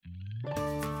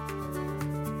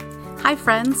Hi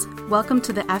friends, welcome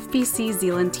to the FBC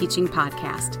Zeeland Teaching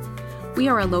Podcast. We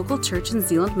are a local church in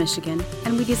Zeeland, Michigan,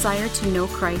 and we desire to know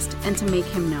Christ and to make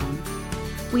Him known.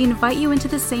 We invite you into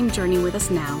the same journey with us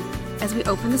now as we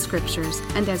open the Scriptures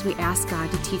and as we ask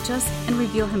God to teach us and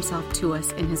reveal Himself to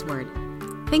us in His Word.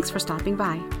 Thanks for stopping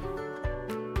by.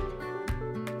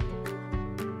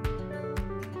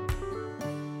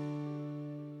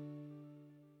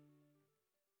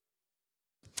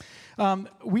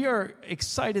 We are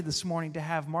excited this morning to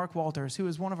have Mark Walters, who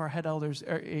is one of our head elders,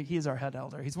 he is our head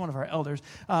elder, he's one of our elders,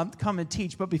 come and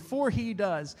teach. But before he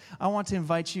does, I want to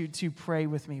invite you to pray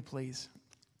with me, please.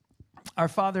 Our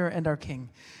Father and our King,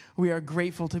 we are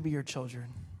grateful to be your children.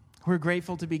 We're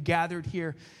grateful to be gathered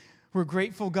here. We're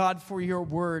grateful, God, for your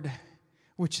word,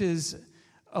 which is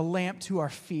a lamp to our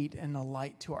feet and a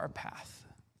light to our path.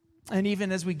 And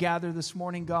even as we gather this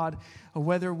morning, God,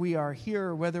 whether we are here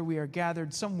or whether we are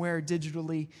gathered somewhere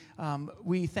digitally,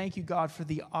 we thank you, God, for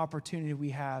the opportunity we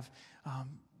have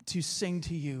to sing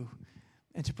to you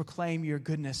and to proclaim your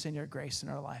goodness and your grace in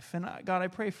our life. And God, I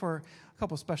pray for a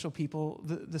couple special people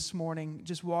this morning,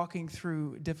 just walking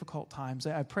through difficult times.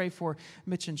 I pray for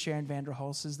Mitch and Sharon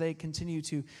Vanderhulst as they continue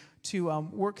to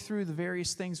work through the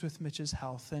various things with Mitch's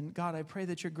health. And God, I pray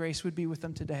that your grace would be with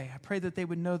them today. I pray that they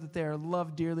would know that they are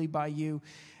loved dearly by you.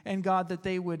 And God, that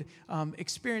they would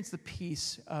experience the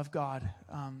peace of God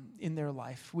in their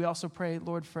life. We also pray,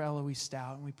 Lord, for Eloise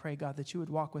Stout. And we pray, God, that you would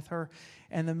walk with her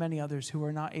and the many others who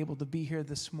are not able to be here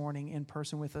this morning in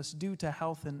person with us due to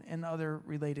health and other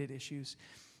related issues.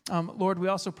 Lord, we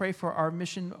also pray for our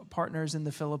mission partners in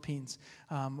the Philippines.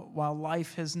 While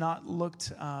life has not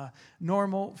looked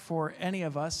normal for any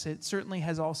of us, it certainly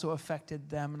has also affected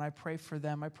them, and I pray for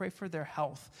them. I pray for their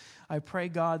health. I pray,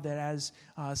 God, that as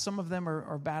some of them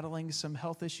are battling some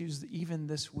health issues even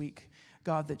this week,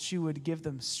 God, that you would give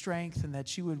them strength and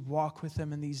that you would walk with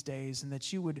them in these days and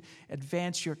that you would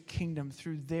advance your kingdom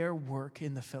through their work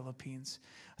in the Philippines.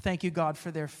 Thank you, God,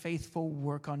 for their faithful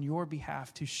work on your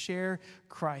behalf to share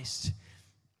Christ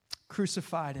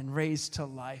crucified and raised to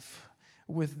life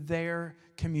with their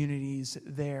communities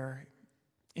there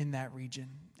in that region.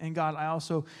 And God, I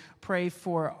also pray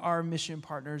for our mission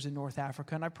partners in North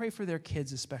Africa, and I pray for their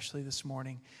kids especially this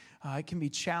morning. It can be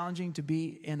challenging to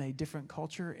be in a different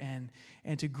culture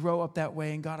and to grow up that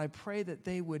way. And God, I pray that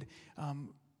they would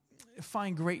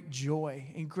find great joy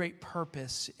and great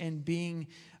purpose in being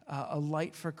a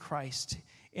light for Christ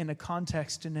in a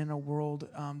context and in a world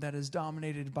that is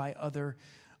dominated by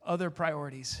other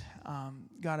priorities.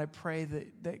 God, I pray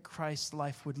that Christ's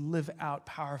life would live out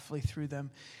powerfully through them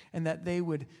and that they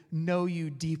would know you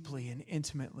deeply and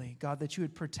intimately. God, that you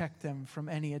would protect them from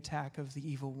any attack of the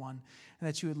evil one and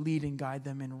that you would lead and guide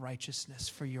them in righteousness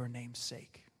for your name's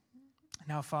sake.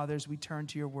 Now, Father, as we turn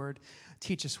to your word,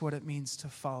 teach us what it means to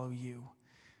follow you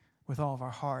with all of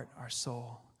our heart, our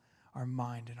soul, our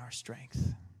mind, and our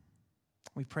strength.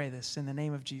 We pray this in the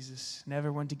name of Jesus. And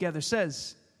everyone together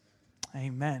says,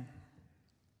 amen.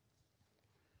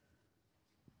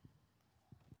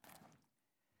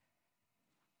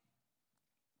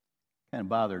 Kind of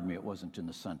bothered me it wasn't in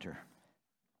the center.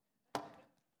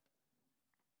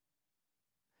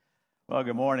 Well,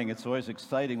 good morning. It's always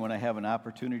exciting when I have an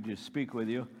opportunity to speak with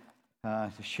you,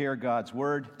 to share God's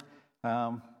word.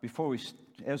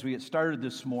 As we get started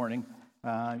this morning,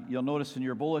 you'll notice in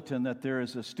your bulletin that there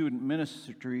is a student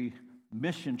ministry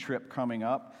mission trip coming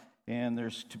up. And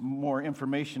there's more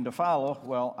information to follow.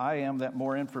 Well, I am that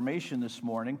more information this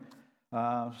morning.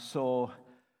 So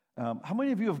how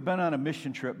many of you have been on a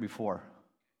mission trip before?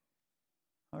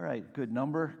 All right, good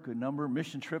number.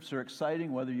 Mission trips are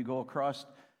exciting, whether you go across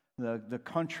the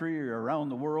country or around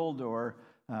the world, or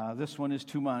this one is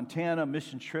to Montana.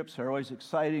 Mission trips are always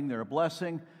exciting. They're a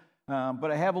blessing.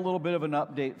 But I have a little bit of an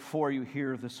update for you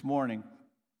here this morning.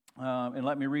 And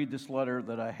let me read this letter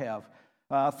that I have.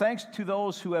 Thanks to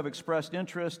those who have expressed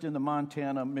interest in the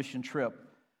Montana mission trip.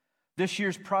 This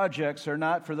year's projects are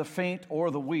not for the faint or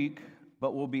the weak,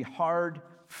 but will be hard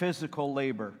physical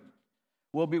labor.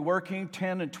 We'll be working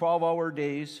 10 and 12-hour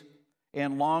days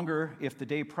and longer if the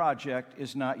day project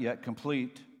is not yet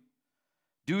complete.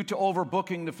 Due to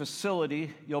overbooking the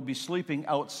facility, you'll be sleeping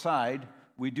outside.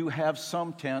 We do have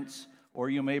some tents, or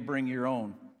you may bring your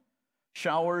own.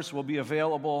 Showers will be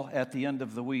available at the end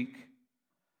of the week.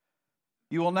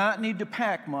 You will not need to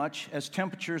pack much, as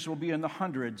temperatures will be in the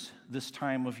hundreds this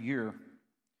time of year.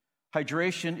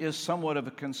 Hydration is somewhat of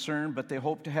a concern, but they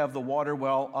hope to have the water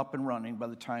well up and running by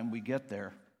the time we get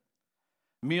there.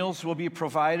 Meals will be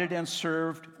provided and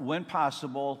served when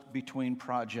possible between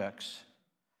projects.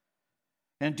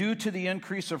 And due to the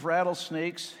increase of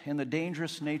rattlesnakes and the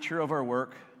dangerous nature of our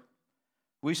work,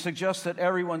 We suggest that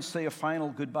everyone say a final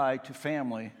goodbye to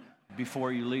family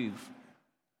before you leave.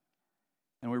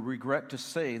 And we regret to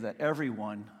say that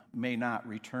everyone may not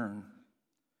return.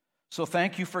 So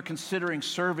thank you for considering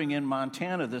serving in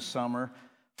Montana this summer.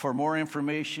 For more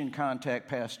information, contact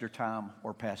Pastor Tom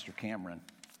or Pastor Cameron.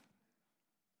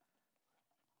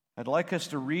 I'd like us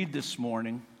to read this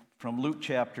morning from Luke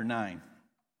chapter 9.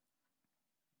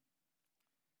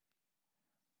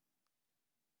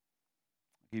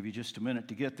 I'll give you just a minute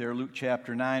to get there. Luke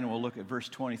chapter 9, we'll look at verse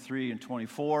 23 and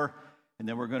 24, and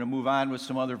then we're going to move on with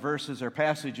some other verses. Our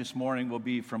passage this morning will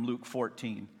be from Luke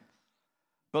 14.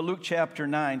 But Luke chapter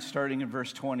 9, starting in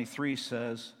verse 23,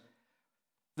 says,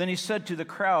 "Then he said to the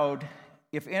crowd,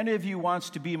 'If any of you wants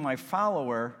to be my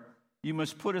follower, you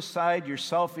must put aside your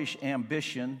selfish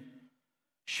ambition,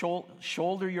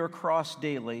 shoulder your cross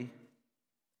daily,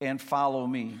 and follow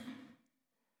me.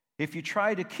 If you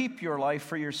try to keep your life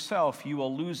for yourself, you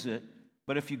will lose it.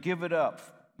 But if you give it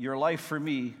up, your life for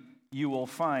me, you will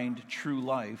find true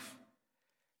life.'"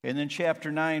 And then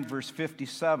chapter 9, verse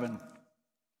 57.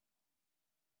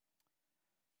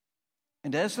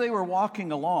 "And as they were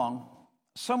walking along,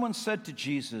 someone said to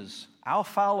Jesus, 'I'll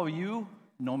follow you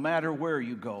no matter where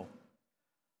you go.'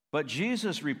 But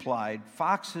Jesus replied,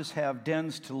 'Foxes have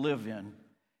dens to live in,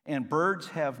 and birds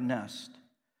have nests.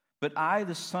 But I,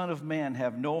 the Son of Man,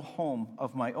 have no home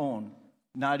of my own,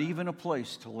 not even a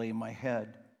place to lay my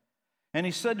head.' And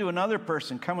he said to another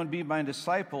person, 'Come and be my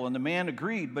disciple.' And the man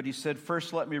agreed, but he said,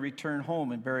 'First let me return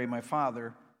home and bury my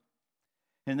father.'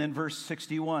 And then verse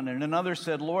 61, and another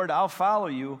said, 'Lord, I'll follow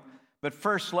you, but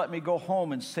first let me go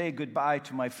home and say goodbye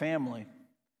to my family.'"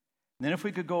 And then if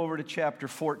we could go over to chapter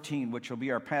 14, which will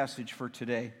be our passage for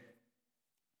today.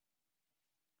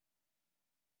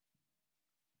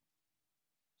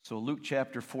 So Luke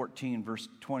chapter 14, verse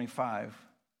 25.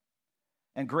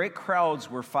 "And great crowds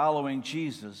were following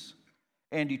Jesus,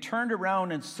 and he turned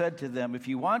around and said to them, 'If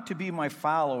you want to be my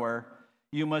follower,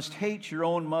 you must hate your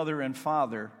own mother and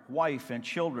father, wife and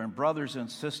children, brothers and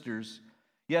sisters,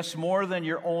 yes, more than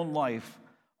your own life.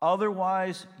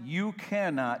 Otherwise, you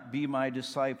cannot be my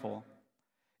disciple.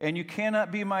 And you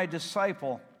cannot be my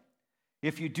disciple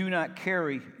if you do not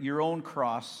carry your own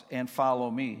cross and follow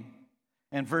me.'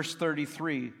 And verse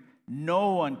 33,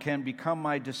 'No one can become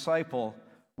my disciple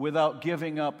without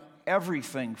giving up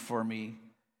everything for me.'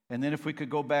 And then if we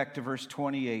could go back to verse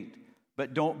 28,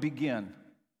 'But don't begin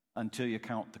until you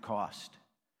count the cost.'"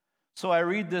 So I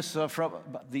read this from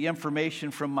the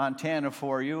information from Montana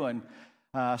for you, and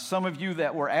some of you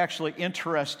that were actually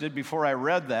interested before I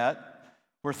read that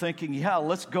were thinking, yeah,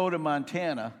 let's go to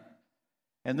Montana.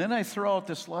 And then I throw out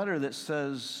this letter that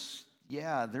says,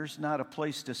 yeah, there's not a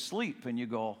place to sleep. And you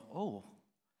go, oh.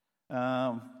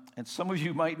 And some of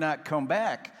you might not come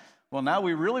back. Well, now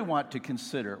we really want to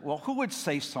consider, well, who would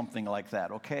say something like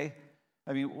that, okay?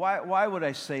 I mean, why would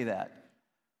I say that?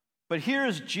 But here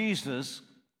is Jesus,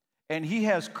 and he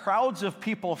has crowds of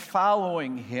people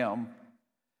following him,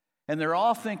 and they're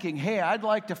all thinking, hey, I'd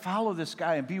like to follow this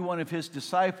guy and be one of his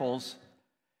disciples.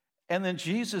 And then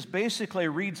Jesus basically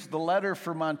reads the letter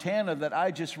for Montana that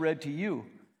I just read to you.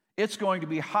 It's going to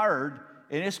be hard,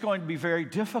 and it's going to be very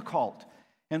difficult.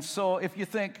 And so if you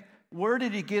think, where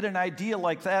did he get an idea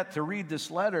like that to read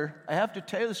this letter? I have to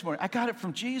tell you this morning, I got it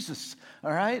from Jesus,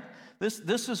 all right?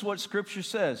 This is what Scripture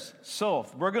says. So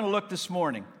we're going to look this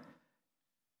morning.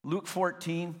 Luke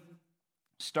 14,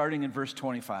 starting in verse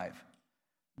 25.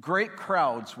 Great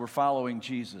crowds were following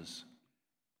Jesus.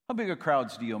 How big of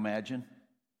crowds do you imagine?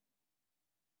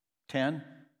 10?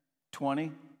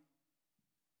 20?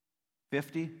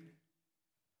 50?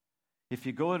 If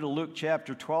you go to Luke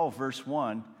chapter 12, verse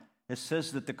 1, it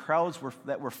says that the crowds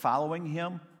that were following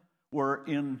him were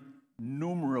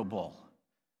innumerable.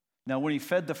 Now, when he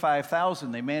fed the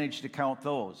 5,000, they managed to count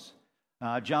those.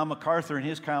 John MacArthur, in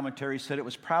his commentary, said it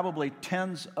was probably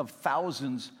tens of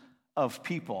thousands of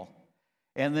people.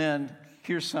 And then,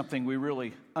 here's something we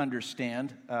really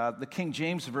understand. The King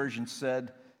James Version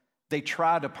said, they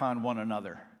trod upon one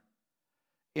another.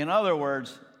 In other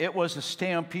words, it was a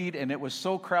stampede, and it was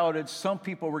so crowded, some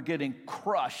people were getting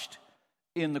crushed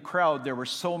in the crowd. There were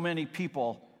so many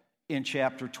people in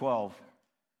chapter 12.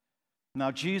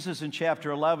 Now, Jesus in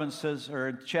chapter 11 says, or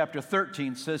in chapter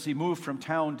 13 says he moved from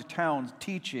town to town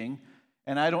teaching,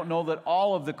 and I don't know that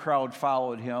all of the crowd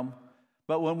followed him,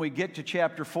 but when we get to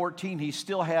chapter 14, he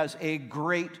still has a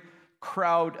great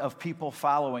crowd of people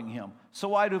following him. So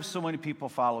why do so many people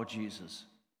follow Jesus?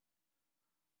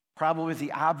 Probably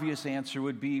the obvious answer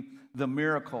would be the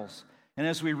miracles. And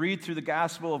as we read through the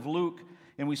Gospel of Luke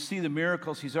and we see the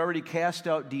miracles, he's already cast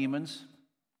out demons.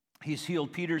 He's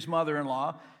healed Peter's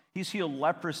mother-in-law. He's healed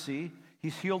leprosy.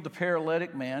 He's healed the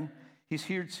paralytic man. He's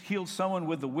healed someone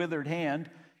with the withered hand.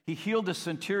 He healed a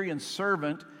centurion's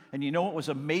servant. And you know what was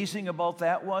amazing about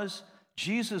that was?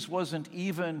 Jesus wasn't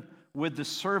even with the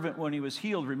servant when he was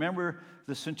healed. Remember,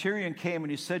 the centurion came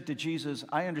and he said to Jesus,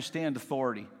 I understand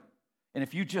authority. And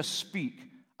if you just speak,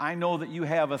 I know that you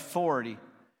have authority,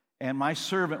 and my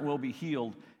servant will be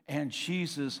healed. And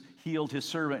Jesus healed his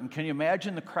servant. And can you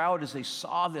imagine the crowd as they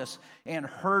saw this and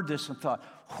heard this and thought,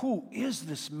 who is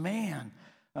this man?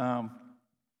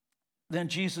 Then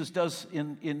Jesus does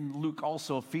in Luke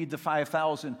also feed the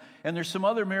 5,000. And there's some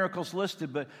other miracles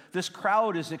listed, but this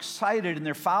crowd is excited and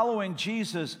they're following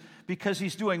Jesus because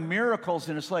he's doing miracles.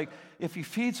 And it's like, if he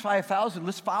feeds 5,000,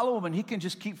 let's follow him and he can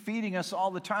just keep feeding us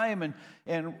all the time.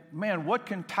 And man, what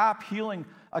can top healing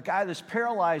a guy that's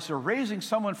paralyzed or raising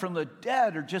someone from the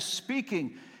dead or just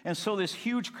speaking? And so this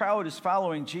huge crowd is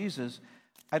following Jesus.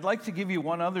 I'd like to give you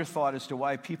one other thought as to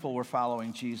why people were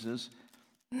following Jesus.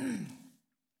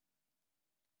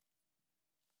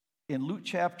 In Luke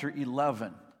chapter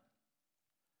 11,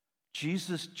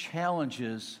 Jesus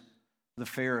challenges the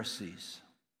Pharisees.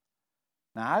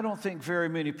 Now, I don't think very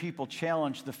many people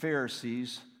challenge the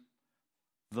Pharisees,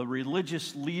 the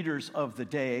religious leaders of the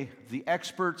day, the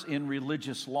experts in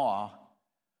religious law,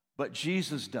 but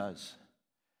Jesus does.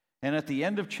 And at the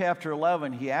end of chapter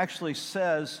 11, he actually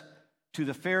says to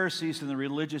the Pharisees and the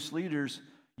religious leaders,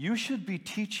 you should be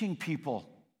teaching people,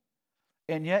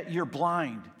 and yet you're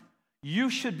blind.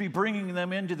 You should be bringing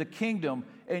them into the kingdom,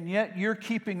 and yet you're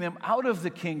keeping them out of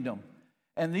the kingdom.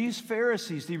 And these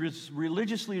Pharisees, these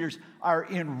religious leaders, are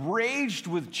enraged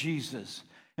with Jesus.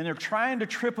 And they're trying to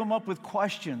trip him up with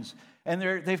questions. And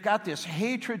they've got this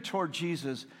hatred toward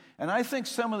Jesus. And I think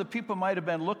some of the people might have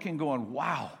been looking, going,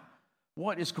 wow,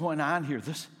 what is going on here?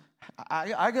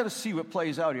 I got to see what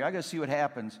plays out here. I got to see what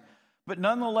happens. But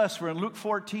nonetheless, we're in Luke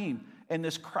 14, and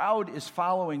this crowd is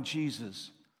following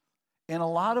Jesus. And a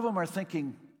lot of them are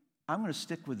thinking, I'm going to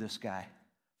stick with this guy.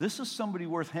 This is somebody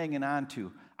worth hanging on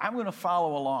to. I'm going to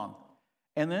follow along.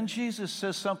 And then Jesus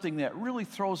says something that really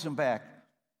throws them back.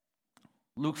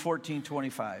 Luke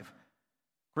 14:25.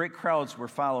 Great crowds were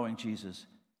following Jesus.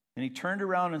 And he turned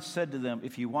around and said to them,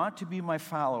 if you want to be my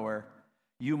follower,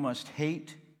 you must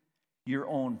hate your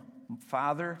own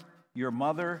father, your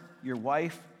mother, your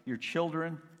wife, your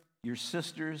children, your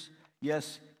sisters,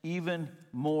 yes, even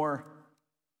more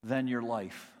than your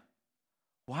life.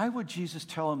 Why would Jesus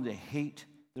tell them to hate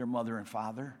their mother and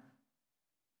father?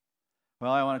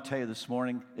 Well, I want to tell you this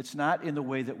morning, it's not in the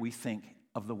way that we think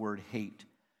of the word hate.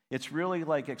 It's really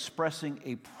like expressing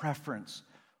a preference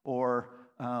or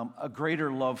a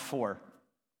greater love for.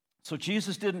 So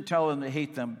Jesus didn't tell them to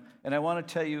hate them. And I want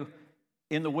to tell you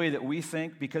in the way that we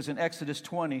think, because in Exodus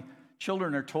 20,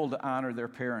 children are told to honor their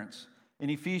parents. In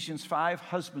Ephesians 5,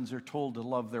 husbands are told to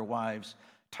love their wives.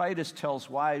 Titus tells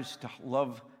wives to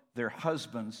love their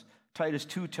husbands. Titus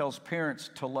 2 tells parents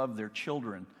to love their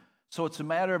children. So it's a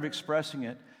matter of expressing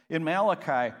it. In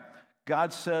Malachi,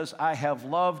 God says, I have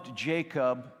loved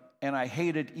Jacob and I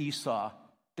hated Esau.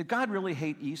 Did God really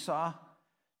hate Esau?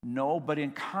 No, but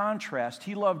in contrast,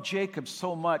 he loved Jacob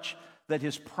so much that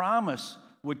his promise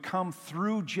would come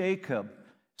through Jacob.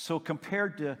 So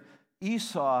compared to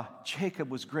Esau, Jacob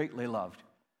was greatly loved.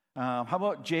 How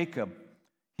about Jacob?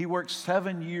 He worked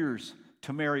 7 years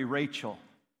to marry Rachel.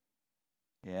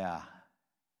 Yeah.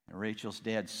 And Rachel's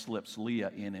dad slips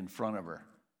Leah in front of her.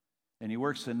 And he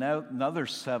works another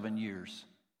 7 years.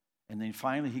 And then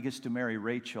finally he gets to marry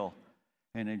Rachel.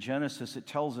 And in Genesis it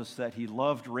tells us that he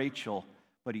loved Rachel,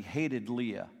 but he hated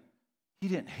Leah. He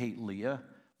didn't hate Leah.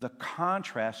 The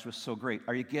contrast was so great.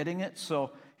 Are you getting it?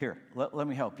 So here, let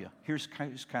me help you. Here's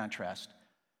contrast.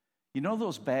 You know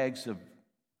those bags of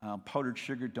powdered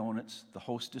sugar donuts, the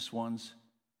Hostess ones?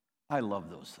 I love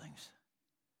those things.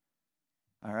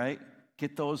 All right?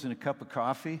 Get those in a cup of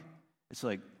coffee. It's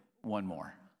like one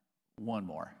more,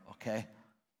 okay?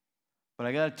 But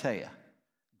I got to tell you,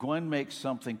 Gwen makes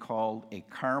something called a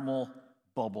caramel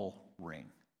bubble ring.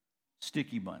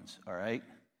 Sticky buns, all right?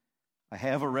 I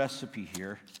have a recipe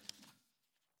here.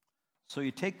 So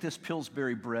you take this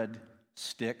Pillsbury bread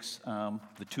sticks,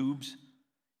 the tubes.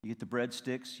 You get the bread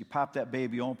sticks. You pop that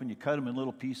baby open. You cut them in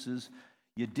little pieces.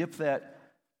 You dip that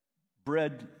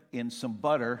bread in some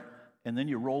butter, and then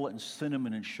you roll it in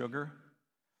cinnamon and sugar.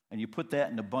 And you put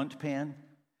that in a bundt pan.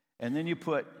 And then you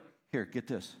put, here, get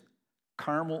this,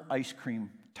 caramel ice cream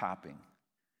topping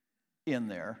in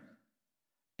there,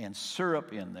 and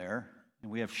syrup in there,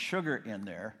 and we have sugar in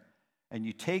there. And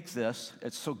you take this,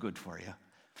 it's so good for you.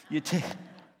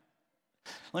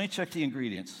 Let me check the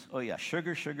ingredients. Oh yeah,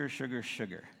 sugar.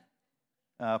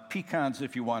 Pecans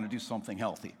if you want to do something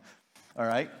healthy. All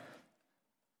right?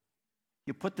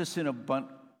 You put this in a bundt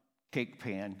cake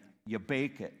pan, you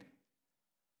bake it.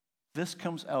 This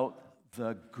comes out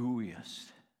the gooeyest,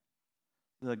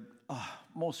 the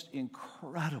most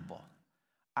incredible.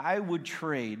 I would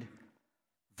trade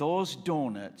those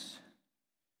donuts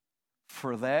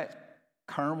for that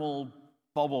caramel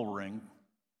bubble ring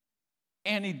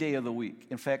any day of the week.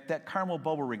 In fact, that caramel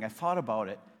bubble ring, I thought about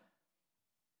it.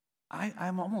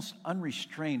 I'm almost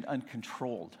unrestrained,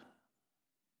 uncontrolled.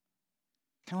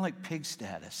 Kind of like pig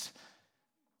status.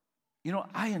 You know,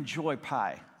 I enjoy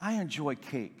pie. I enjoy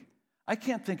cake. I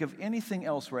can't think of anything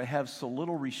else where I have so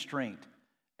little restraint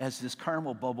as this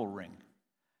caramel bubble ring.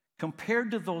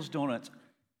 Compared to those donuts,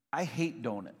 I hate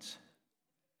donuts.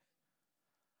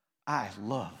 I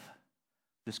love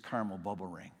this caramel bubble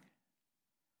ring.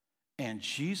 And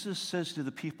Jesus says to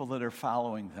the people that are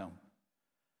following them,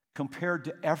 compared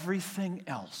to everything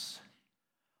else,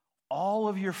 all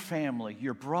of your family,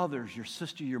 your brothers, your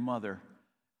sister, your mother,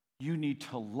 you need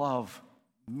to love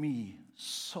me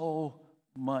so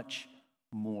much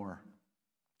more.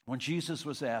 When Jesus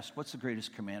was asked, what's the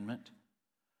greatest commandment?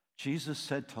 Jesus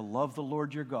said to love the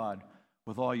Lord your God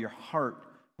with all your heart,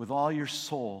 with all your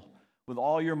soul, with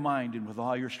all your mind, and with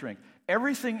all your strength.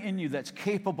 Everything in you that's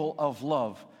capable of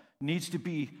love needs to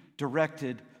be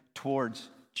directed towards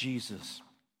Jesus.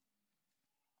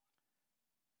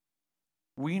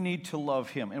 We need to love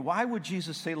him. And why would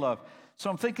Jesus say love? So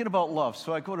I'm thinking about love.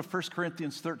 So I go to 1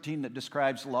 Corinthians 13 that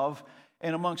describes love.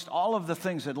 And amongst all of the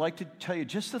things, I'd like to tell you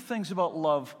just the things about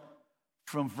love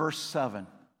from verse 7.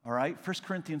 All right? 1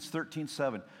 Corinthians 13,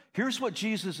 7. Here's what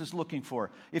Jesus is looking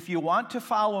for. If you want to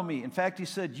follow me, in fact, he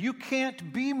said, you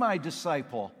can't be my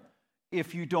disciple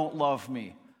if you don't love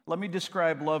me. Let me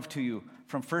describe love to you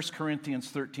from 1 Corinthians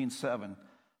 13, 7.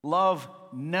 Love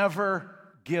never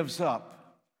gives up.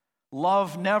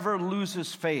 Love never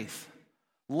loses faith.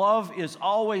 Love is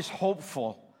always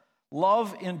hopeful.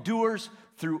 Love endures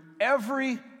through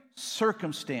every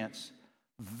circumstance.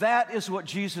 That is what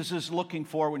Jesus is looking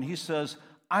for when he says,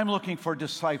 I'm looking for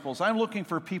disciples. I'm looking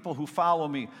for people who follow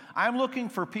me. I'm looking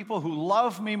for people who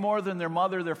love me more than their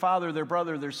mother, their father, their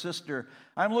brother, their sister.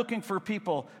 I'm looking for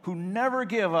people who never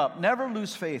give up, never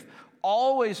lose faith,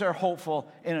 always are hopeful,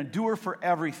 and endure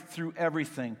through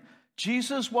everything.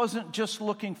 Jesus wasn't just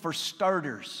looking for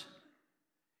starters.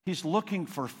 He's looking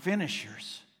for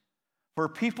finishers, for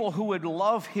people who would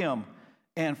love him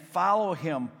and follow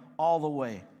him all the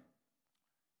way.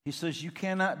 He says, you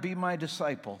cannot be my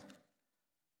disciple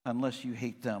unless you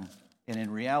hate them, and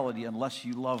in reality, unless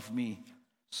you love me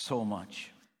so much.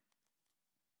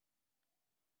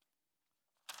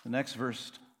 The next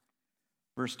verse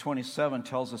 27,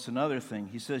 tells us another thing.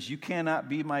 He says, you cannot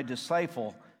be my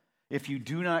disciple if you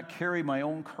do not carry my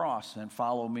own cross and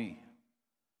follow me.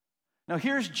 Now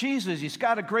here's Jesus. He's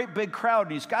got a great big crowd,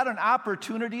 and he's got an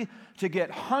opportunity to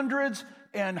get hundreds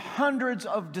and hundreds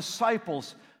of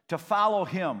disciples to follow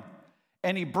him.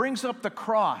 And he brings up the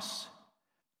cross.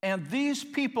 And these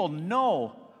people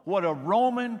know what a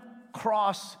Roman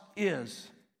cross is.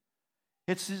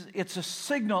 It's a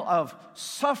signal of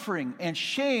suffering and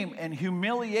shame and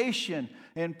humiliation.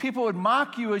 And people would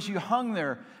mock you as you hung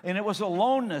there. And it was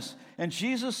aloneness. And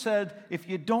Jesus said, if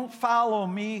you don't follow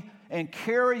me and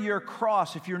carry your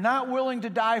cross, if you're not willing to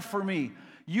die for me,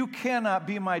 you cannot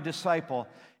be my disciple.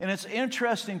 And it's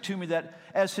interesting to me that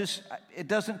it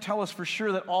doesn't tell us for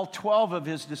sure that all 12 of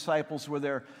his disciples were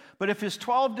there. But if his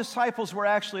 12 disciples were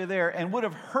actually there and would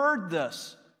have heard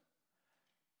this,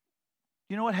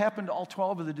 you know what happened to all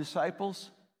 12 of the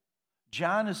disciples?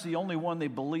 John is the only one they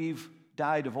believe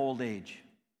died of old age.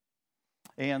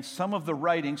 And some of the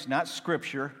writings, not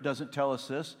scripture, doesn't tell us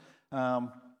this,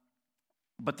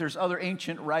 but there's other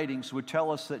ancient writings would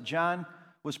tell us that John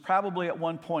was probably at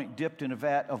one point dipped in a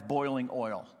vat of boiling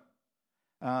oil.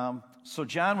 So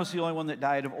John was the only one that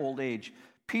died of old age.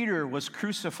 Peter was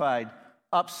crucified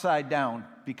upside down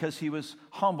because he was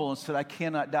humble and said, I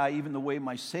cannot die even the way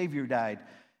my Savior died.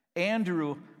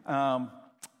 Andrew, and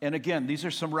again, these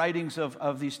are some writings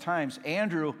of these times.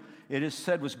 Andrew, it is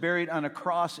said, was buried on a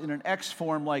cross in an X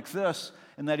form like this,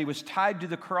 and that he was tied to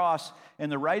the cross. And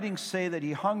the writings say that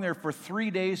he hung there for 3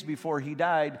 days before he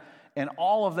died, and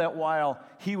all of that while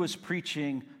he was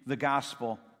preaching the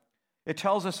gospel. It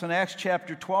tells us in Acts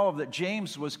chapter 12 that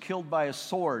James was killed by a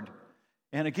sword.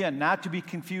 And again, not to be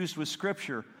confused with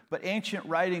Scripture, but ancient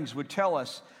writings would tell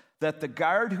us that the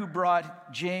guard who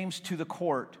brought James to the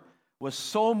court was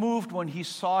so moved when he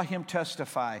saw him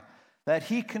testify that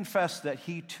he confessed that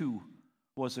he too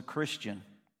was a Christian.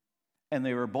 And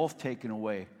they were both taken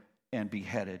away and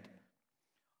beheaded.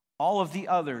 All of the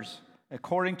others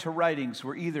according to writings,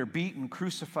 were either beaten,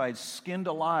 crucified, skinned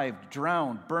alive,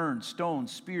 drowned, burned, stoned,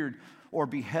 speared, or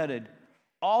beheaded.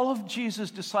 All of Jesus'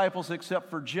 disciples, except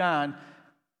for John,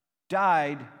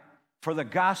 died for the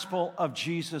gospel of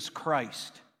Jesus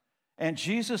Christ. And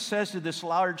Jesus says to this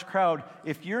large crowd,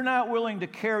 if you're not willing to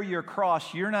carry your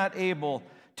cross, you're not able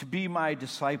to be my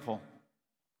disciple.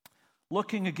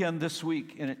 Looking again this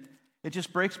week, and it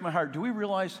just breaks my heart. Do we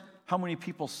realize how many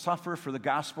people suffer for the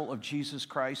gospel of Jesus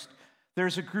Christ?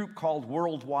 There's a group called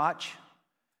World Watch,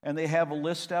 and they have a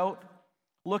list out.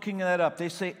 Looking that up, they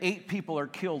say 8 people are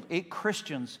killed. 8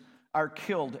 Christians are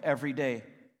killed every day.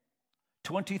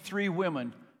 23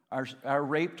 women are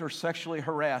raped or sexually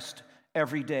harassed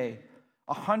every day.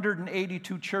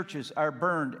 182 churches are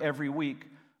burned every week.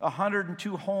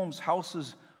 102 homes,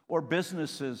 houses, or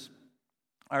businesses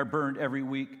are burned every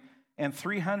week. And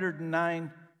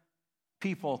 309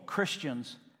 people,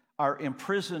 Christians, are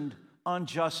imprisoned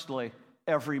unjustly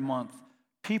every month.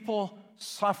 People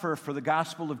suffer for the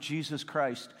gospel of Jesus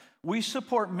Christ. We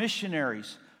support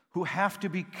missionaries who have to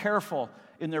be careful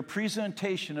in their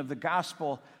presentation of the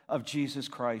gospel of Jesus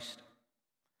Christ.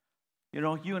 You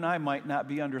know, you and I might not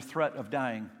be under threat of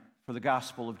dying for the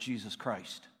gospel of Jesus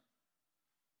Christ.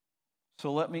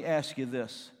 So let me ask you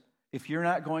this. If you're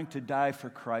not going to die for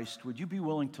Christ, would you be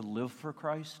willing to live for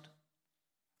Christ?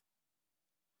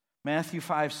 Matthew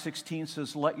 5:16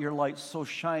 says, let your light so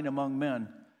shine among men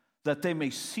that they may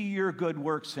see your good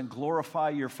works and glorify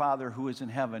your Father who is in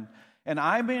heaven. And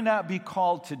I may not be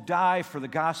called to die for the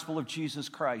gospel of Jesus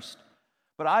Christ,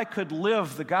 but I could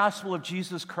live the gospel of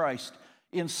Jesus Christ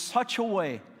in such a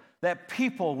way that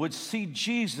people would see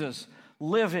Jesus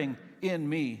living in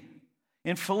me.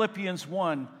 In Philippians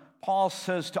 1, Paul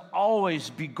says to always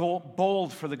be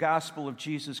bold for the gospel of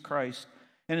Jesus Christ.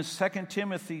 And in 2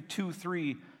 Timothy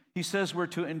 2:3, he says we're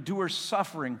to endure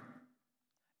suffering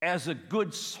as a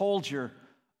good soldier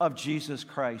of Jesus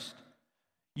Christ.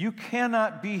 You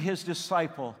cannot be his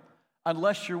disciple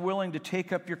unless you're willing to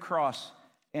take up your cross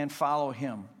and follow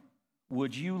him.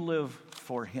 Would you live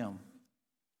for him?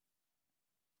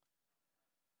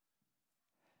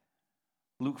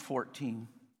 Luke 14,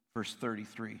 verse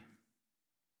 33.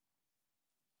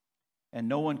 And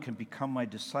no one can become my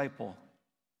disciple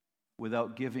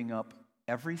without giving up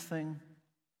everything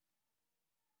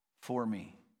for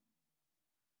me.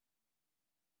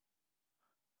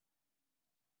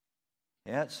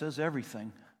 Yeah, it says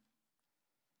everything.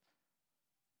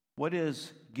 What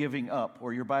is giving up?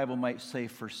 Or your Bible might say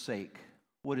forsake.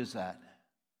 What is that?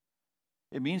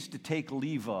 It means to take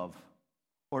leave of,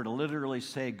 or to literally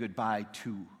say goodbye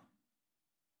to.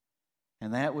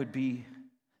 And that would be,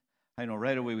 I know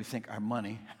right away we think our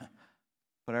money,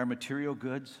 but our material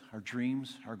goods, our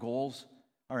dreams, our goals,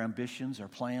 our ambitions, our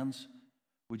plans.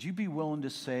 Would you be willing to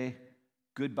say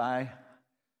goodbye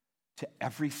to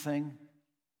everything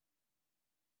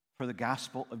for the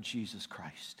gospel of Jesus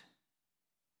Christ?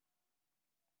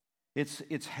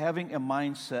 It's having a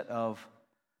mindset of,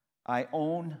 I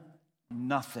own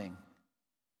nothing,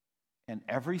 and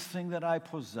everything that I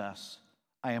possess,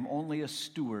 I am only a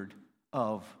steward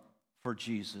of for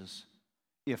Jesus.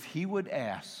 If he would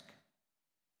ask,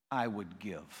 I would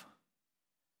give.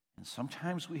 And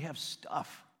sometimes we have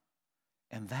stuff,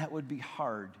 and that would be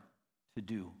hard to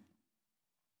do.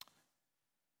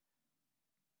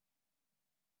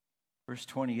 Verse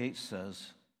 28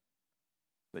 says,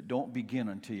 but don't begin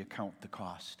until you count the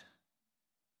cost.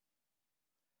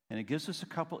 And it gives us a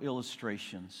couple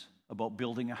illustrations about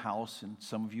building a house, and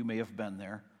some of you may have been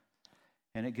there.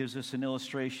 And it gives us an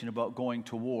illustration about going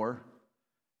to war.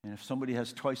 And if somebody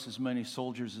has twice as many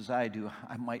soldiers as I do,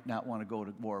 I might not want to go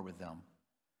to war with them.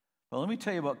 But let me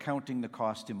tell you about counting the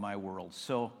cost in my world.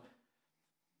 So,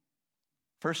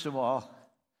 first of all,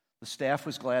 the staff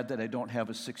was glad that I don't have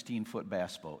a 16-foot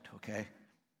bass boat, okay?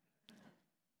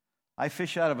 I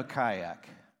fish out of a kayak.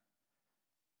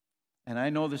 And I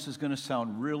know this is going to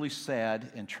sound really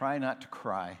sad, and try not to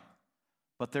cry,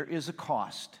 but there is a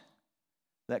cost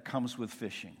that comes with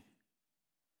fishing.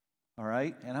 All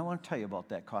right? And I want to tell you about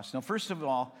that cost. Now, first of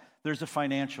all, there's a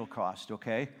financial cost,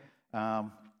 okay? I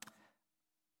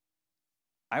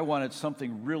wanted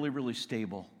something really, really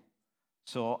stable.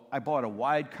 So I bought a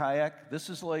wide kayak. This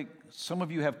is like, some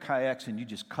of you have kayaks and you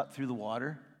just cut through the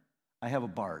water. I have a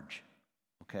barge,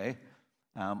 okay?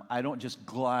 I don't just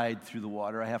glide through the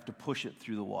water. I have to push it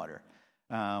through the water.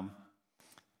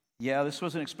 Yeah, this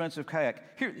was an expensive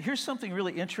kayak. Here's something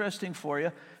really interesting for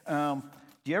you.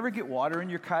 Do you ever get water in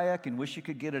your kayak and wish you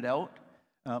could get it out?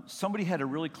 Somebody had a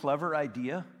really clever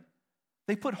idea.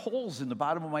 They put holes in the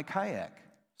bottom of my kayak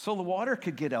so the water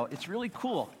could get out. It's really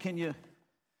cool. Can you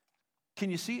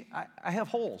see? I have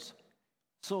holes.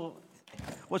 So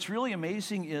what's really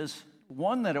amazing is,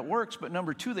 one, that it works, but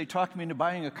number two, they talked me into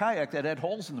buying a kayak that had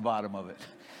holes in the bottom of it.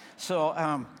 So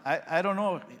I don't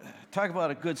know, talk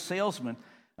about a good salesman.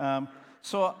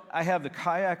 So I have the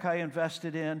kayak I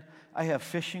invested in. I have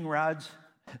fishing rods.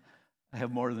 I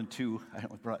have more than two. I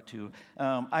only brought two.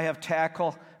 I have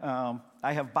tackle.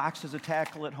 I have boxes of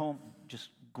tackle at home. Just,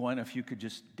 Gwen, if you could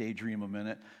just daydream a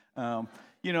minute.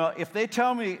 You know, if they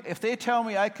tell me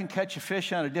I can catch a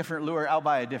fish on a different lure, I'll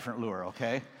buy a different lure,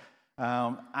 okay?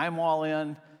 I'm all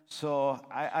in, so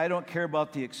I don't care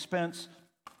about the expense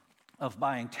of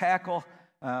buying tackle.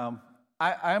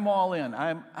 I'm all in.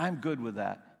 I'm good with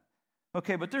that.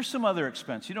 Okay, but there's some other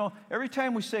expense. You know, every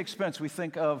time we say expense, we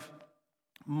think of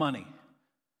money.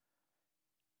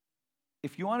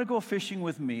 If you want to go fishing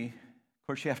with me, of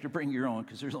course, you have to bring your own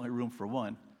because there's only room for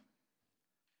one.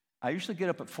 I usually get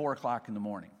up at 4 o'clock in the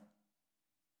morning.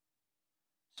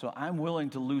 So I'm willing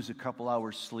to lose a couple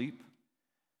hours sleep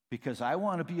because I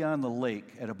want to be on the lake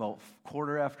at about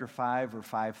 5:15 or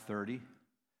 5:30,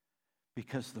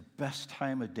 because the best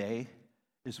time of day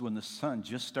is when the sun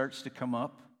just starts to come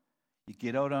up. You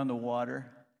get out on the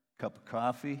water, cup of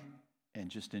coffee, and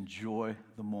just enjoy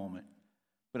the moment.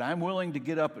 But I'm willing to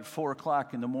get up at 4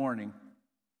 o'clock in the morning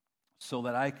so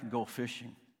that I can go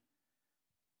fishing.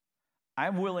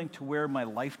 I'm willing to wear my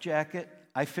life jacket.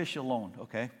 I fish alone,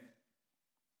 okay?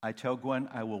 I tell Gwen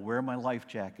I will wear my life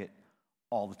jacket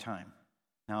all the time.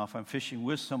 Now, if I'm fishing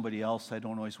with somebody else, I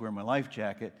don't always wear my life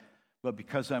jacket. But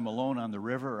because I'm alone on the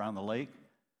river or on the lake,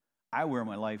 I wear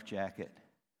my life jacket.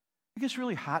 It gets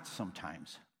really hot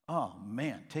sometimes. Oh,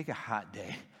 man, take a hot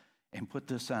day and put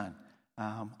this on.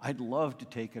 I'd love to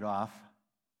take it off,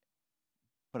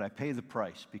 but I pay the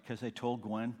price because I told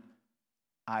Gwen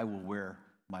I will wear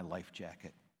my life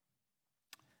jacket.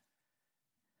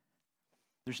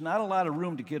 There's not a lot of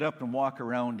room to get up and walk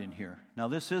around in here. Now,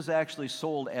 this is actually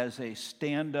sold as a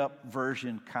stand-up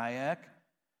version kayak,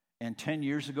 and 10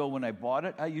 years ago when I bought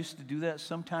it, I used to do that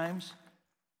sometimes.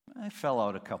 I fell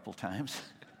out a couple times.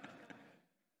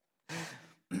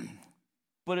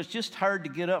 But it's just hard to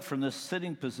get up from this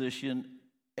sitting position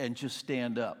and just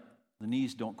stand up. The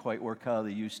knees don't quite work how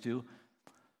they used to.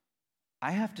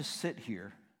 I have to sit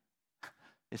here.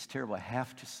 It's terrible. I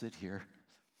have to sit here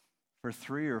for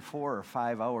 3 or 4 or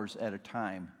 5 hours at a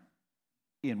time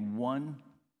in one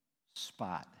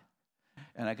spot.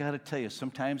 And I got to tell you,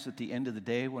 sometimes at the end of the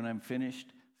day when I'm finished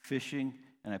fishing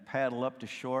and I paddle up to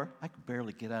shore, I can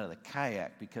barely get out of the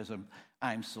kayak because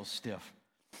I'm so stiff.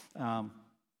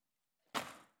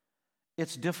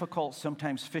 It's difficult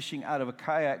sometimes fishing out of a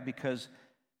kayak because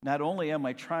not only am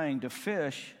I trying to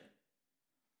fish,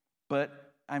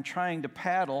 but I'm trying to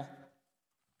paddle.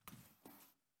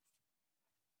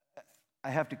 I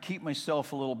have to keep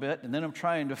myself a little bit, and then I'm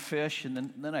trying to fish,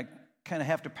 and then I kind of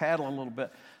have to paddle a little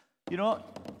bit. You know,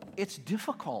 it's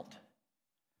difficult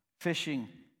fishing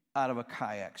out of a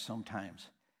kayak sometimes.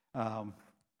 Oh,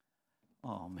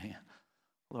 man.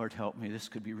 Lord help me, this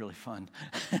could be really fun.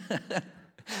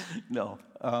 No.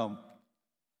 I'm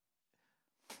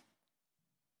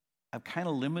kind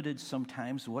of limited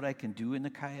sometimes what I can do in the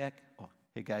kayak. Oh,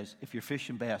 hey, guys, if you're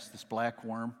fishing bass, this black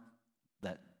worm,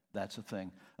 that's a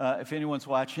thing. If anyone's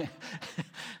watching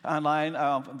online,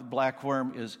 the black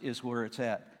worm is where it's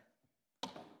at.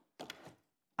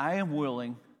 I am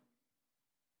willing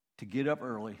to get up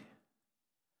early.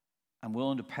 I'm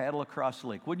willing to paddle across the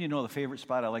lake. Wouldn't you know the favorite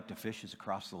spot I like to fish is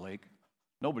across the lake?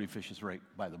 Nobody fishes right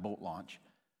by the boat launch.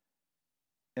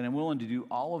 And I'm willing to do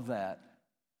all of that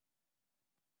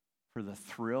for the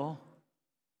thrill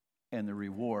and the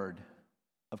reward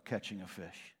of catching a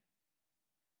fish.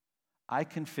 I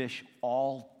can fish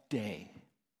all day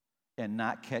and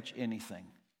not catch anything.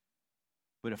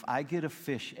 But if I get a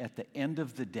fish at the end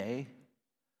of the day,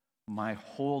 my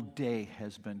whole day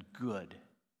has been good.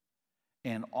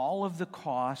 And all of the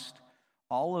cost,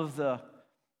 all of the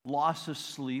loss of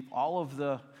sleep, all of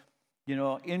the,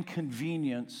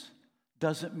 inconvenience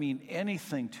doesn't mean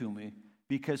anything to me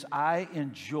because I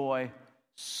enjoy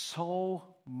so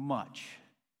much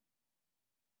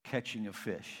catching a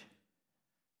fish.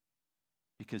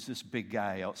 Because this big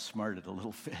guy outsmarted a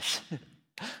little fish.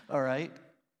 All right?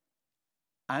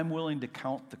 I'm willing to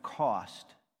count the cost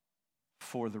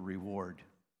for the reward.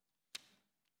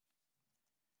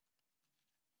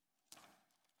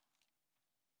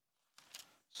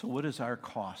 So what is our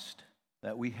cost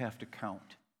that we have to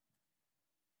count?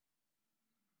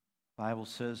 The Bible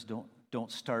says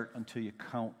don't start until you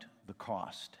count the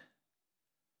cost.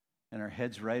 And our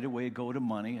heads right away go to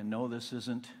money, and no, this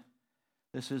isn't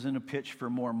a pitch for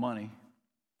more money.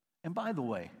 And by the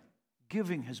way,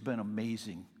 giving has been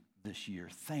amazing this year.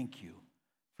 Thank you.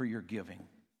 for your giving.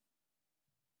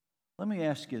 Let me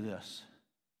ask you this.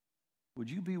 Would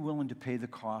you be willing to pay the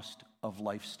cost of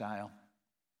lifestyle?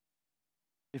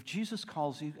 If Jesus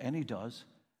calls you, and he does,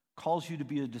 calls you to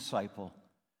be a disciple,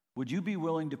 would you be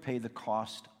willing to pay the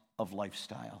cost of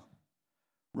lifestyle?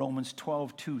 Romans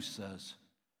 12:2 says,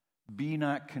 "Be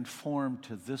not conformed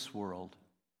to this world,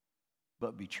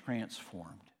 but be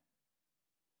transformed."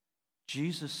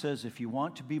 Jesus says, if you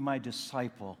want to be my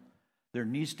disciple, there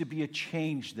needs to be a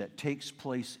change that takes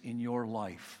place in your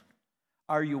life.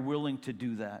 Are you willing to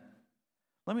do that?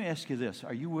 Let me ask you this.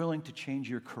 Are you willing to change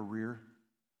your career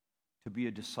to be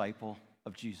a disciple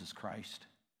of Jesus Christ?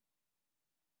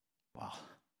 Wow.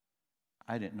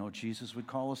 I didn't know Jesus would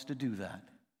call us to do that.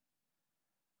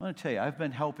 I want to tell you, I've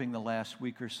been helping the last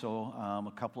week or so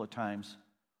a couple of times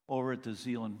over at the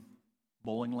Zeeland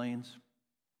bowling lanes,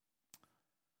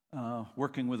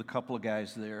 working with a couple of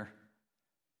guys there,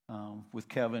 with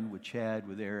Kevin, with Chad,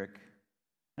 with Eric.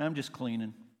 And I'm just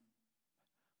cleaning.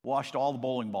 Washed all the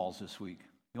bowling balls this week.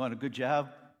 You want a good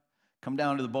job? Come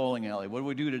down to the bowling alley. What do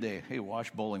we do today? Hey, wash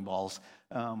bowling balls.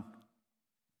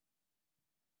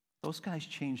 Those guys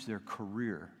changed their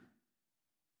career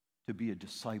to be a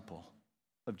disciple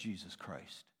of Jesus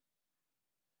Christ.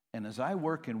 And as I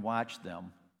work and watch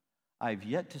them, I've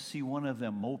yet to see one of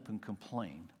them mope and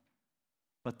complain,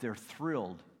 but they're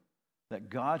thrilled that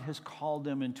God has called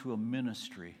them into a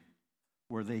ministry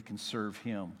where they can serve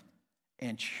him,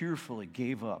 and cheerfully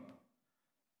gave up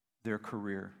their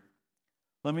career.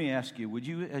 Let me ask you, would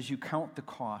you, as you count the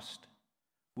cost,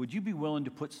 would you be willing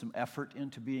to put some effort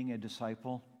into being a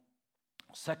disciple?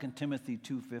 2 Timothy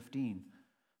 2:15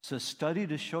 says, "Study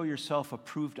to show yourself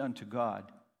approved unto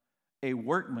God, a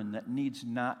workman that needs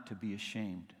not to be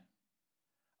ashamed."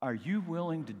 Are you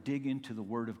willing to dig into the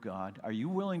Word of God? Are you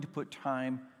willing to put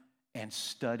time and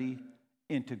study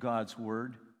into God's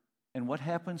Word? And what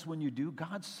happens when you do?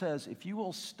 God says, if you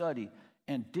will study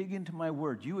and dig into my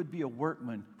Word, you would be a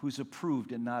workman who's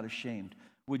approved and not ashamed.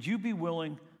 Would you be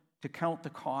willing to count the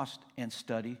cost and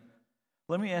study?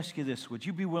 Let me ask you this. Would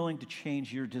you be willing to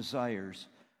change your desires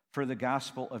for the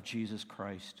gospel of Jesus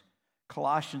Christ?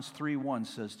 Colossians 3:1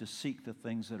 says to seek the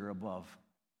things that are above.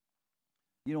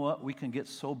 You know what? We can get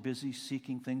so busy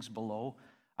seeking things below.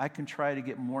 I can try to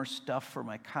get more stuff for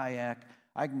my kayak.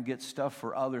 I can get stuff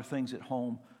for other things at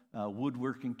home.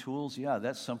 Woodworking tools, yeah,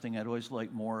 that's something I'd always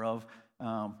like more of.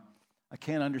 I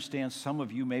can't understand, some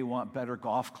of you may want better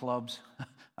golf clubs.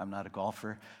 I'm not a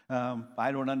golfer.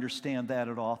 I don't understand that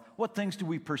at all. What things do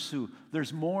we pursue?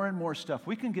 There's more and more stuff.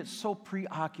 We can get so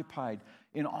preoccupied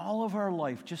in all of our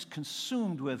life, just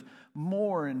consumed with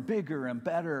more and bigger and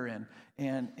better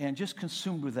and just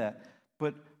consumed with that.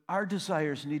 But our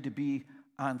desires need to be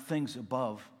on things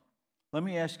above. Let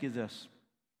me ask you this.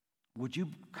 Would you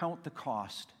count the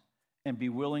cost and be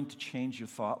willing to change your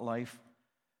thought life?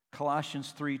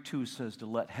 Colossians 3:2 says to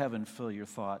let heaven fill your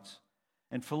thoughts.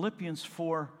 And Philippians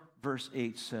 4 verse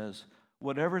 8 says,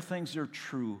 whatever things are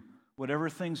true, whatever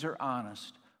things are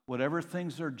honest, whatever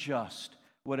things are just,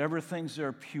 whatever things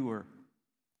are pure,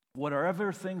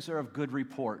 whatever things are of good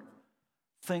report,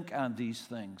 think on these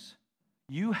things.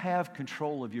 You have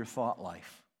control of your thought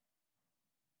life.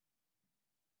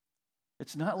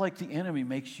 It's not like the enemy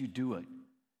makes you do it.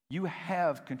 You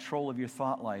have control of your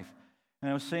thought life. And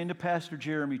I was saying to Pastor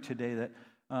Jeremy today that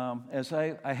as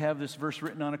I have this verse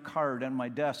written on a card on my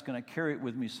desk, and I carry it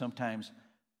with me sometimes,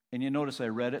 and you notice I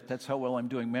read it. That's how well I'm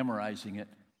doing memorizing it.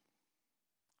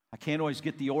 I can't always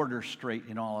get the order straight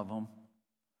in all of them.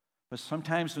 But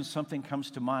sometimes when something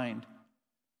comes to mind,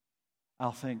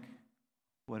 I'll think,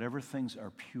 whatever things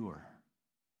are pure.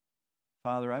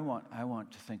 Father, I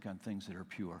want to think on things that are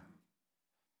pure.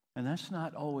 And that's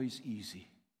not always easy.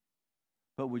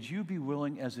 But would you be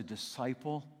willing as a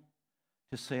disciple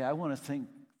to say, I want to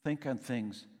think on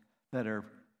things that are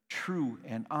true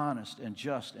and honest and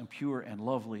just and pure and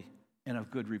lovely and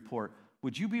of good report?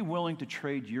 Would you be willing to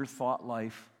trade your thought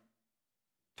life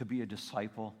to be a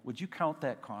disciple? Would you count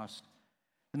that cost?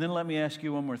 And then let me ask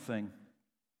you one more thing.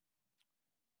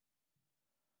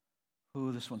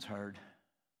 Ooh, this one's hard.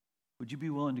 Would you be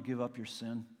willing to give up your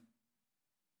sin?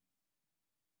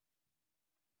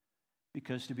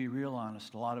 Because to be real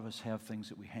honest, a lot of us have things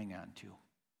that we hang on to.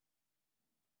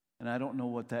 And I don't know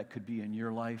what that could be in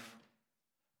your life.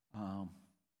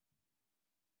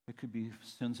 It could be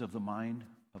sins of the mind,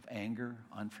 of anger,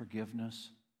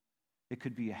 unforgiveness. It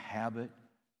could be a habit,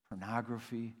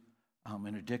 pornography,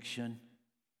 an addiction.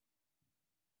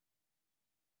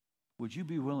 Would you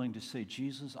be willing to say,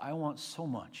 Jesus, I want so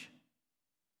much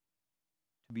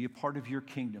to be a part of your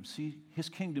kingdom. See, his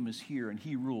kingdom is here and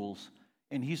he rules.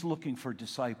 And he's looking for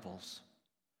disciples.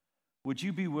 Would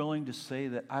you be willing to say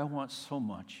that I want so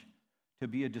much to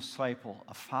be a disciple,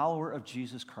 a follower of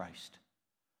Jesus Christ,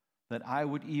 that I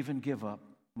would even give up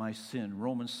my sin?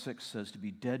 Romans 6 says to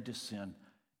be dead to sin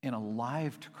and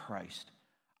alive to Christ.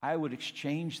 I would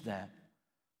exchange that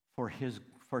for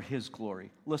his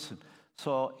glory. Listen,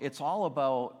 so it's all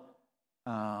about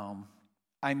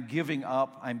I'm giving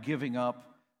up.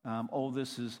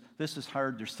 This is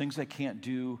hard. There's things I can't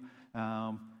do.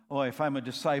 If I'm a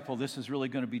disciple, this is really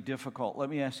going to be difficult. Let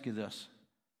me ask you this.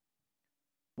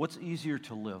 What's easier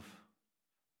to live?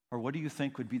 Or what do you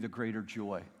think would be the greater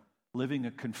joy? Living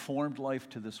a conformed life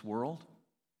to this world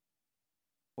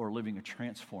or living a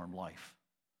transformed life,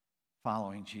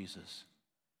 following Jesus?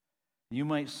 You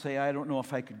might say, I don't know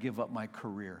if I could give up my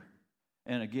career.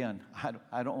 And again,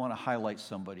 I don't want to highlight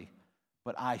somebody,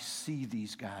 but I see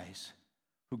these guys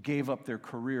who gave up their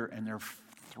career and they're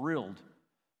thrilled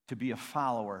to be a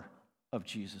follower of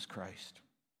Jesus Christ.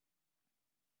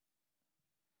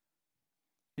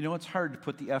 You know, it's hard to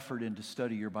put the effort in to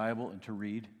study your Bible and to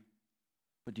read,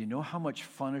 but do you know how much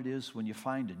fun it is when you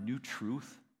find a new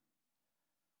truth?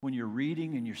 When you're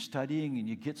reading and you're studying and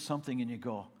you get something and you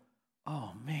go,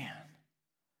 oh man,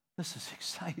 this is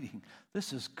exciting.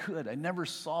 This is good. I never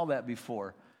saw that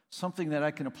before. Something that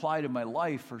I can apply to my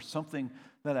life, or something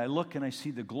that I look and I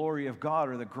see the glory of God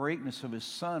or the greatness of His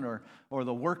Son or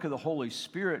the work of the Holy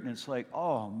Spirit, and it's like,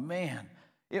 oh man,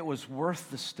 it was worth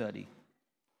the study.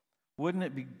 Wouldn't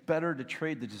it be better to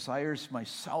trade the desires of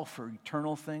myself for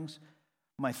eternal things,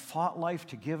 my thought life,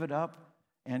 to give it up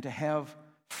and to have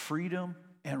freedom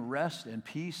and rest and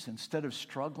peace instead of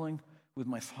struggling with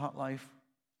my thought life?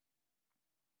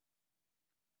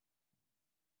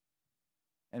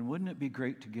 And wouldn't it be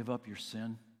great to give up your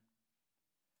sin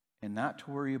and not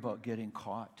to worry about getting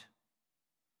caught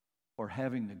or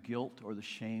having the guilt or the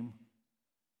shame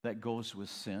that goes with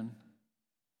sin?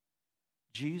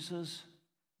 Jesus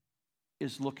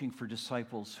is looking for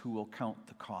disciples who will count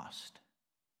the cost.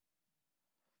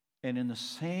 And in the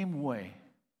same way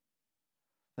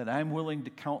that I'm willing to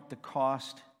count the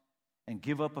cost and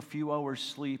give up a few hours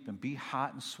sleep and be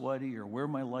hot and sweaty or wear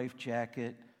my life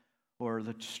jacket or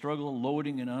the struggle of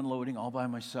loading and unloading all by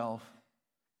myself,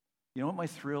 you know what my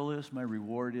thrill is, my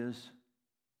reward is?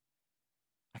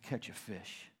 I catch a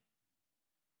fish.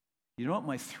 You know what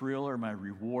my thrill or my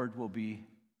reward will be?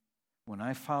 When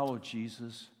I follow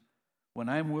Jesus, when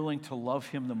I'm willing to love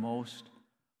Him the most,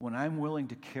 when I'm willing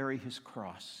to carry His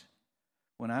cross,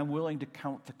 when I'm willing to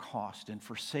count the cost and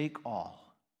forsake all,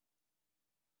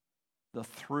 the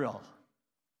thrill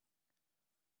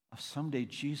of someday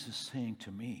Jesus saying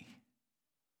to me,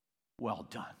 well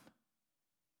done,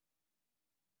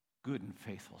 good and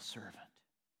faithful servant.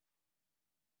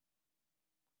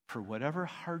 For whatever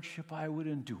hardship I would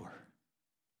endure,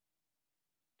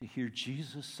 to hear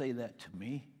Jesus say that to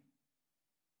me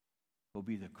will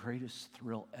be the greatest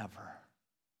thrill ever.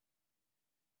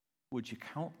 Would you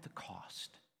count the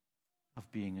cost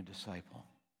of being a disciple?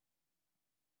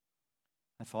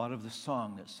 I thought of the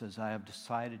song that says, I have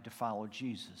decided to follow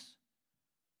Jesus.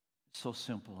 It's so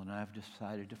simple, and I have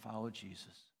decided to follow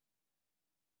Jesus.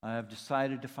 I have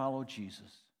decided to follow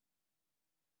Jesus.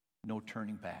 No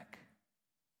turning back.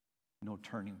 No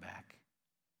turning back.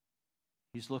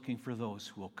 He's looking for those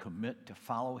who will commit to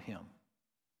follow Him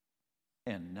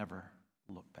and never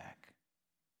look back.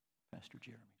 Pastor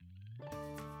Jeremy.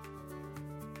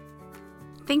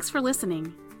 Thanks for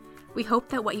listening. We hope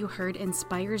that what you heard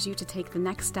inspires you to take the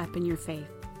next step in your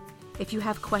faith. If you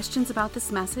have questions about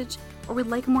this message or would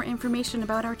like more information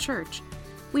about our church,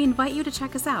 we invite you to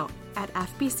check us out at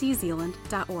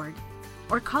fbczeeland.org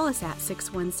or call us at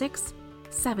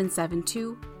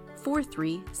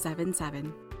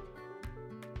 616-772-4377.